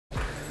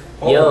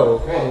Yo,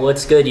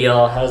 what's good,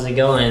 y'all? How's it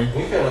going?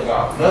 We finna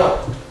got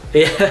milk.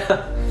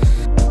 Yeah.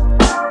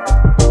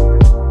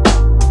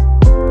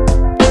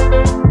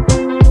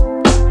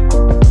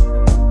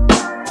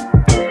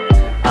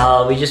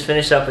 We just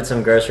finished up with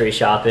some grocery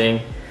shopping,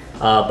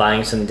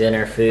 buying some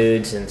dinner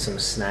foods and some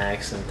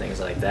snacks and things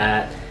like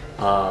that.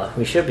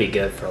 We should be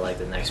good for like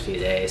the next few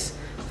days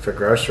for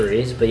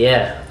groceries. But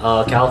yeah,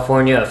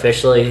 California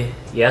officially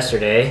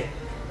yesterday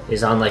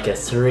is on like a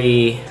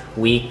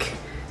 3-week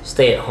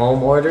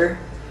stay-at-home order.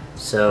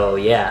 So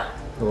yeah,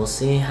 we'll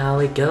see how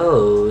it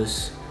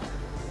goes.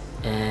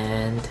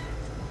 And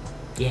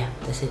yeah,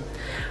 that's it.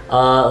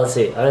 Let's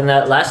see. Other than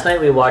that, last night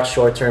we watched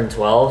Short Term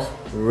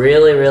 12.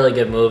 Really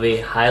good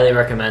movie. Highly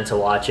recommend to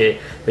watch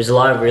it. There's a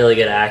lot of really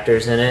good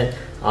actors in it.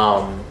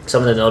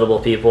 Some of the notable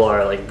people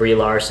are like Brie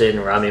Larson,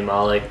 Rami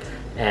Malek,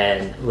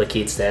 and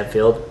Lakeith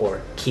Stanfield,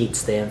 or Keith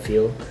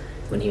Stanfield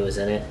when he was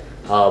in it.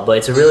 But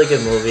it's a really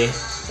good movie,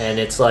 and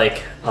it's like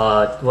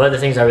one of the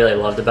things I really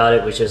loved about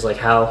it, which is like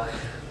how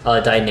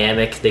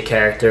dynamic the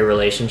character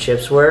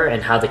relationships were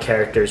and how the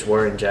characters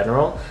were in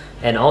general.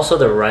 And also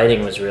the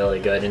writing was really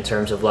good in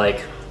terms of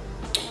like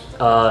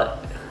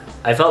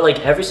I felt like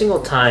every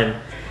single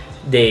time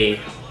they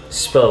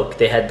spoke,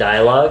 they had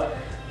dialogue,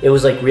 it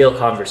was like real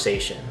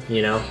conversation,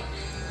 you know?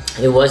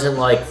 It wasn't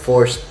like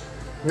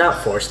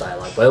not forced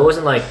dialogue, but it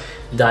wasn't like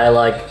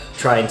dialogue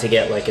trying to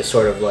get like a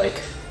sort of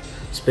like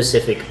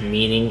specific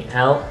meaning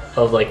out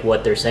of like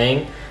what they're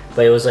saying,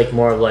 but it was like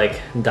more of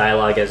like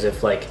dialogue as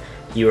if like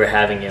you were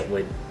having it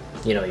with,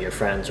 you know, your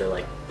friends or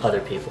like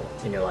other people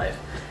in your life.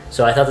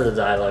 So I thought that the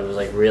dialogue was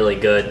like really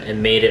good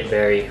and made it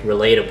very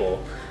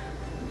relatable.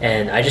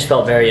 And I just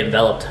felt very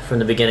enveloped from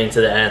the beginning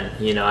to the end.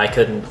 You know, I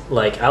couldn't,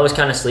 like, I was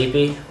kind of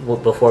sleepy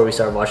before we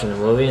started watching the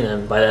movie, and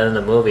then by the end of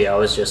the movie, I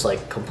was just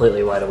like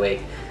completely wide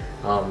awake.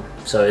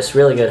 So it's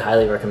really good,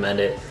 highly recommend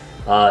it.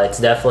 It's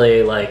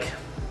definitely like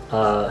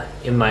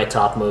in my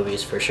top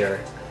movies for sure,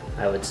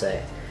 I would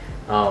say.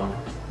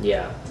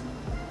 Yeah.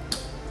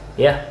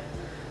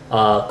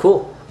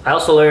 Cool. I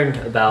also learned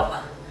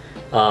about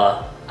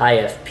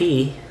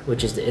IFP,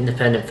 which is the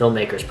Independent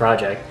Filmmakers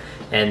Project,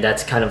 and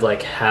that's kind of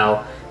like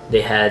how they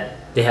had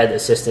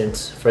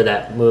assistance for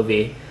that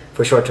movie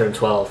for Short Term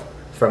 12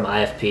 from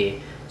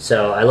IFP.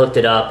 So I looked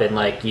it up, and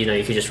like, you know,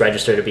 you could just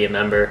register to be a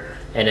member,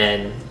 and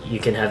then you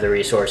can have the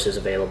resources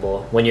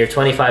available. When you're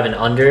 25 and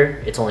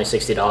under, it's only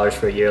 $60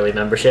 for a yearly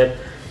membership.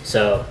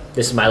 So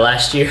this is my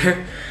last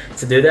year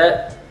to do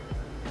that.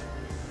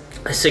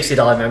 A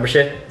 $60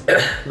 membership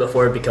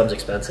before it becomes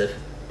expensive.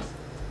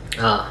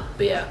 But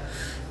yeah.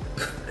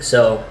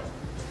 So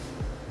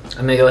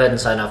I'm gonna go ahead and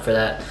sign up for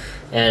that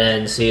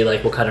and see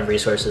like what kind of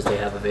resources they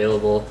have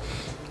available.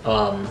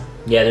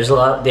 Yeah, there's a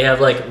lot. They have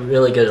like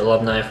really good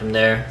alumni from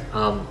there,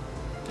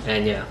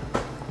 and yeah,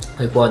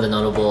 like one of the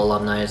notable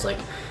alumni is like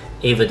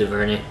Ava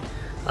DuVernay.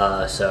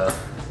 So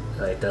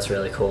like that's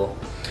really cool.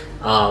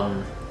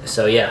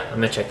 So yeah, I'm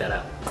gonna check that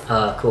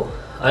out. Cool.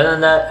 Other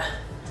than that,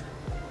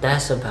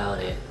 that's about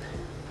it.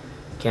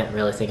 Can't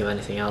really think of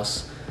anything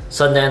else.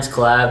 Sundance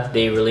Collab,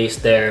 they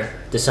released their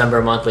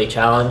December monthly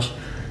challenge,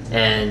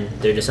 and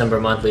their December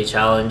monthly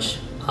challenge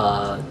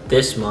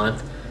this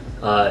month,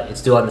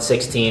 it's due on the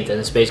 16th, and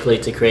it's basically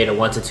to create a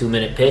 1 to 2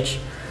 minute pitch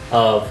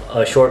of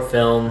a short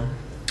film,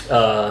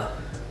 a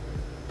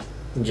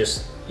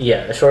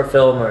short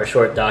film or a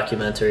short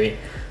documentary.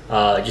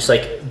 Just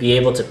like be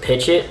able to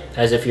pitch it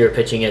as if you're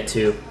pitching it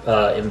to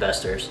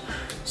investors.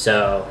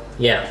 So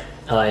yeah,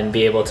 and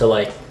be able to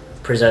like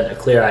present a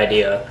clear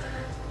idea.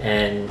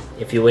 And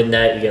if you win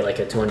that, you get like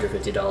a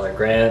 $250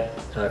 grant,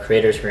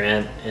 creators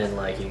grant, and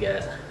like you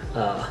get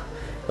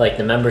like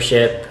the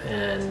membership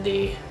and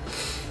the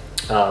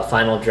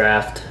final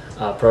draft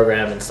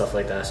program and stuff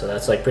like that. So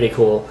that's like pretty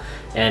cool,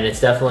 and it's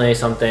definitely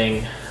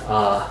something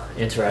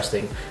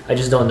interesting. I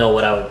just don't know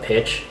what I would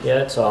pitch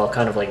yet, so I'll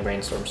kind of like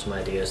brainstorm some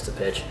ideas to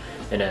pitch,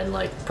 and then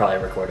like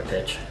probably record a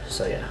pitch.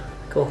 So yeah,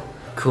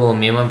 cool.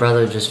 Me and my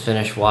brother just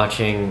finished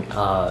watching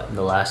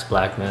The Last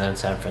Black Man in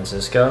San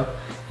Francisco.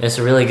 It's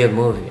a really good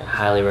movie. I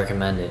highly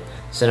recommend it.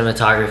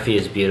 Cinematography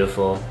is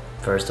beautiful,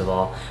 first of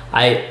all.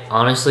 I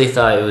honestly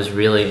thought it was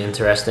really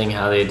interesting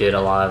how they did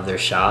a lot of their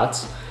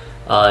shots,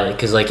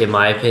 because like in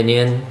my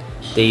opinion,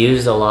 they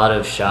used a lot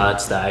of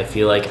shots that I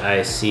feel like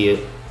I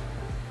see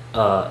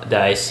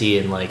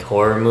in like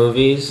horror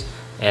movies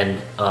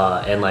and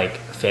like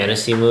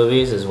fantasy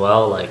movies as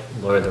well, like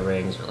Lord of the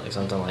Rings or like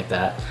something like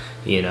that,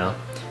 you know,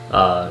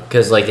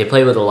 because like they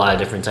play with a lot of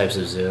different types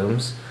of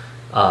zooms.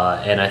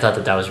 And I thought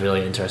that was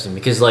really interesting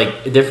because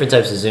like different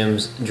types of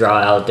zooms draw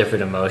out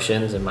different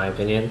emotions, in my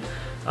opinion.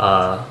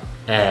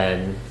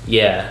 And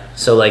yeah,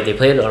 so like they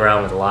played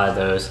around with a lot of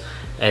those,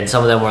 and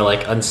some of them were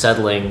like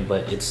unsettling,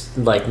 but it's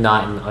like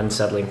not an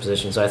unsettling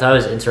position. So I thought it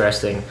was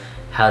interesting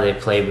how they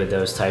played with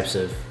those types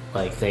of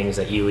like things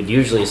that you would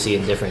usually see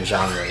in different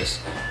genres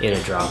in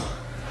a drama.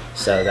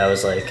 So that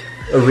was like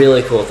a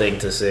really cool thing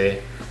to see,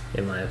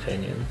 in my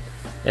opinion.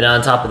 And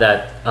on top of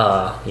that,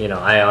 you know,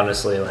 I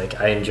honestly like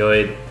I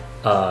enjoyed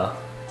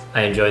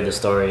the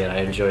story, and I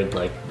enjoyed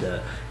like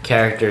the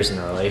characters and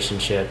the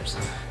relationships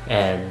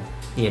And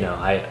you know,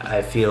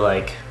 I feel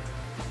like,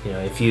 you know,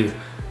 if you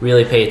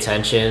really pay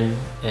attention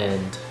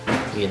and,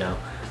 you know,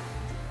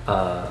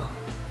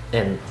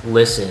 and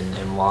listen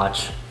and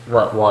watch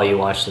while you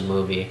watch the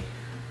movie,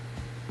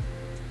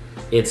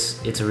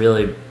 it's a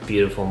really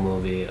beautiful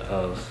movie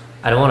of,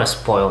 I don't want to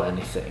spoil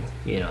anything,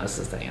 you know, that's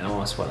the thing, I don't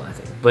want to spoil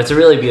anything, but it's a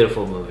really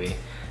beautiful movie,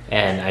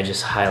 and I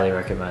just highly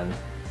recommend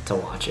to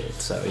watch it.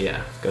 So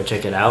yeah, go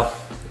check it out.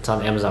 It's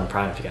on Amazon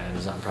Prime if you got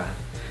Amazon Prime.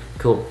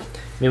 Cool.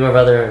 Me and my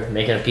brother are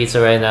making a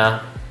pizza right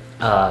now,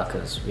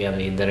 because we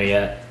haven't eaten dinner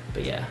yet,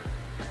 but yeah.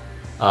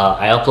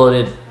 I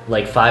uploaded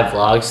like 5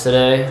 vlogs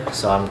today,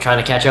 so I'm trying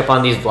to catch up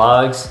on these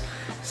vlogs.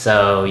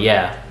 So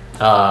yeah,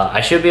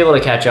 I should be able to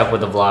catch up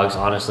with the vlogs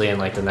honestly in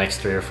like the next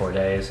 3 or 4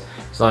 days,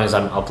 as long as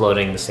I'm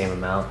uploading the same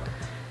amount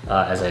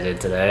as I did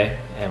today,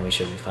 and we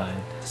should be fine.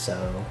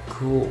 So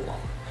cool.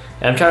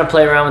 And I'm trying to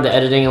play around with the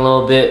editing a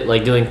little bit,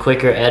 like doing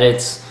quicker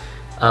edits.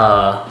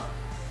 Not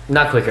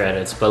quicker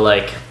edits, but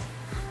like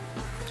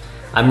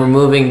I'm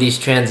removing these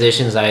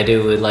transitions I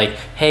do with like,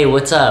 hey,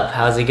 what's up?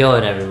 How's it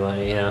going,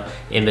 everybody? You know,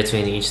 in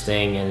between each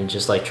thing, and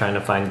just like trying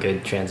to find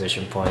good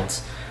transition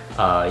points.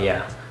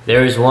 Yeah,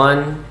 there is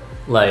one,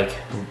 like,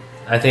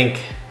 I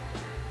think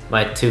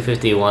my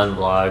 251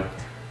 vlog,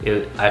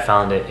 I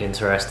found it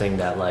interesting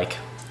that like,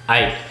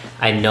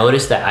 I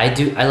noticed that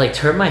I like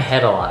turn my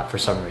head a lot for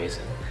some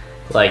reason,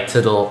 like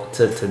to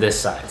this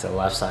side, to the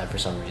left side for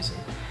some reason.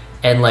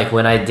 And like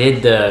when I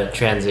did the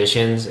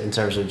transitions in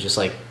terms of just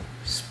like,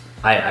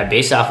 I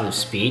based it off of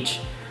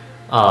speech,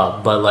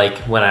 but like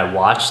when I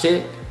watched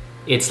it,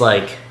 it's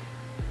like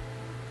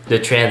the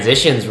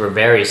transitions were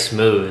very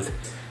smooth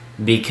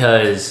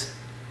because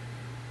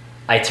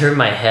I turned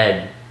my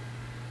head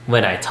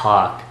when I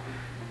talk,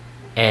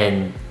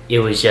 and it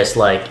was just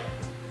like,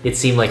 it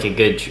seemed like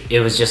it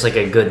was just like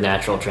a good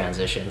natural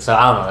transition. So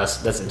I don't know,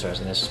 that's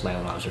interesting, that's just my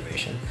own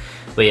observation.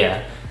 But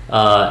yeah,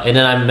 and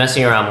then I'm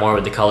messing around more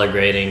with the color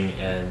grading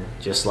and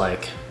just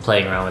like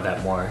playing around with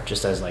that more,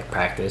 just as like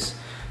practice,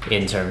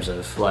 in terms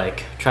of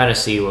like trying to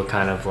see what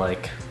kind of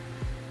like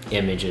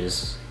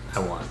images I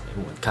want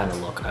and what kind of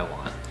look I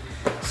want.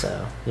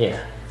 So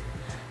yeah,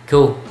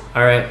 cool.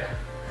 All right,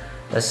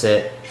 that's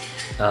it.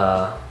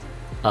 I'm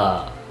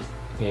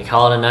gonna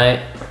call it a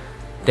night.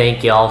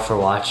 Thank y'all for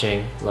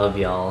watching. Love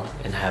y'all,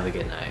 and have a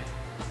good night.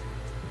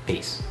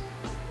 Peace.